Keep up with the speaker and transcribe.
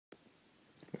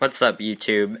What's up,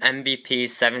 YouTube?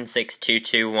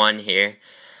 MVP76221 here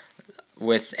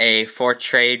with a for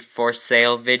trade for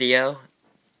sale video.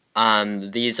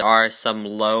 These are some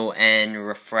low-end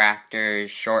refractor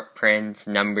short prints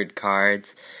numbered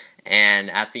cards,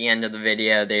 and at the end of the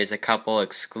video there's a couple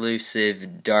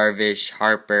exclusive Darvish,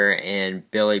 Harper, and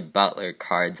Billy Butler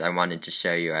cards I wanted to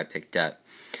show you I picked up.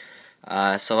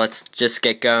 So let's just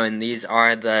get going. These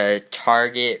are the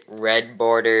Target red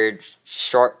bordered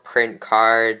short print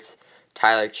cards.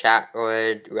 Tyler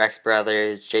Chatwood, Rex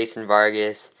Brothers, Jason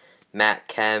Vargas, Matt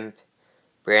Kemp,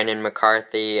 Brandon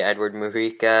McCarthy, Edward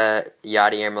Mujica,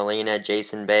 Yadier Molina,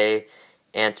 Jason Bay,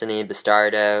 Anthony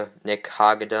Bastardo, Nick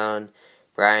Hagedorn,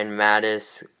 Brian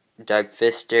Mattis, Doug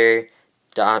Fister,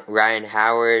 Ryan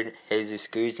Howard, Jesus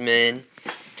Guzman,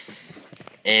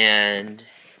 and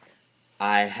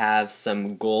I have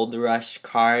some Gold Rush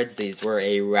cards. These were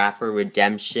a wrapper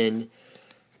redemption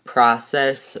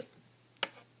process.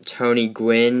 Tony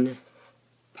Gwynn,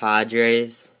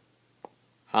 Padres,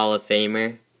 Hall of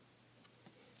Famer.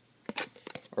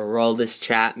 Aroldis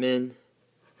Chapman,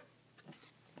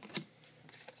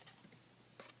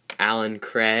 Alan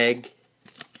Craig,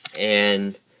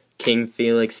 and King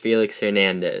Felix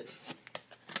Hernandez.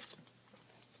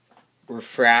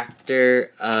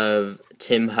 Refractor of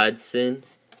Tim Hudson,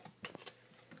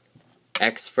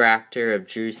 X-Fractor of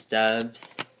Drew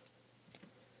Stubbs,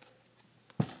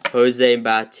 Jose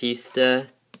Bautista,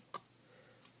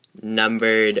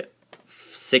 numbered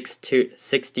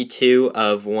 62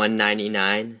 of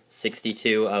 199,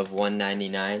 62 of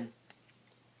 199,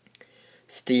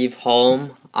 Steve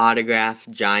Holm, autograph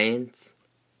Giants,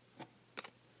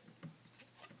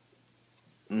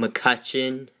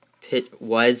 McCutchen,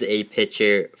 was a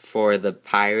pitcher for the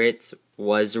Pirates,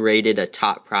 was rated a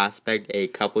top prospect a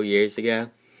couple years ago.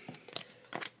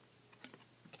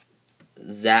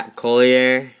 Zach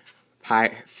Collier,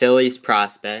 Phillies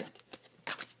prospect.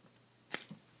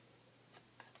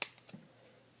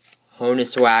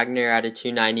 Honus Wagner out of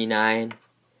 299.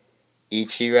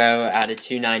 Ichiro out of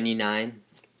 299.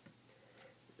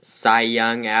 Cy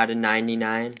Young out of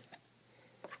 99.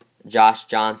 Josh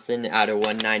Johnson out of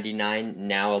 199,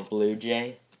 now a Blue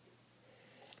Jay.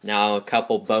 Now a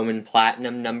couple Bowman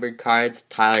Platinum numbered cards.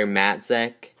 Tyler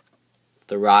Matzek,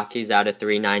 the Rockies out of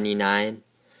 399.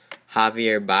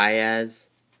 Javier Baez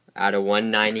out of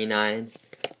 199.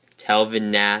 Telvin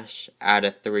Nash out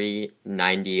of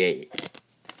 398.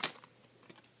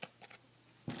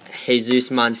 Jesus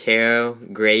Montero,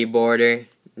 gray border,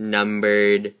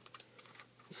 numbered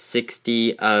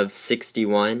 60 of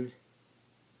 61.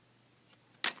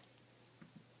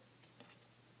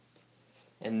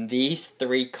 And these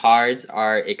three cards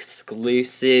are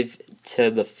exclusive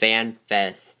to the Fan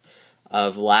Fest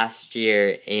of last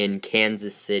year in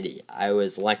Kansas City. I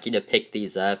was lucky to pick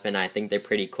these up, and I think they're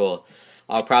pretty cool.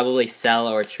 I'll probably sell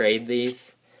or trade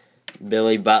these.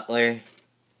 Billy Butler,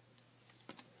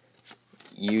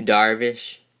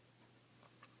 Darvish,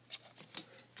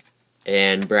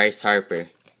 and Bryce Harper.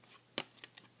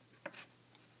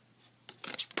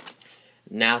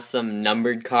 Now some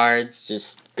numbered cards,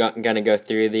 just gonna go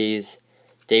through these.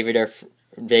 David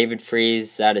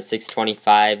Freese out of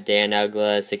 625, Dan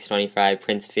Uggla 625,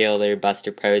 Prince Fielder,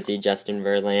 Buster Posey, Justin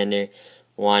Verlander,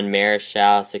 Juan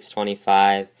Marichal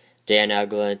 625, Dan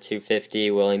Uggla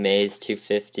 250, Willie Mays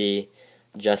 250,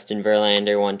 Justin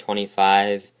Verlander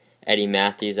 125, Eddie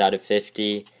Matthews out of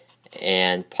 50,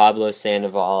 and Pablo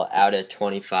Sandoval out of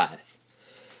 25.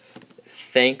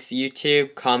 Thanks,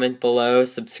 YouTube. Comment below,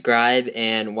 subscribe,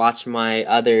 and watch my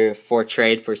other for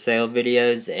trade for sale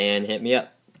videos, and hit me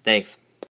up. Thanks.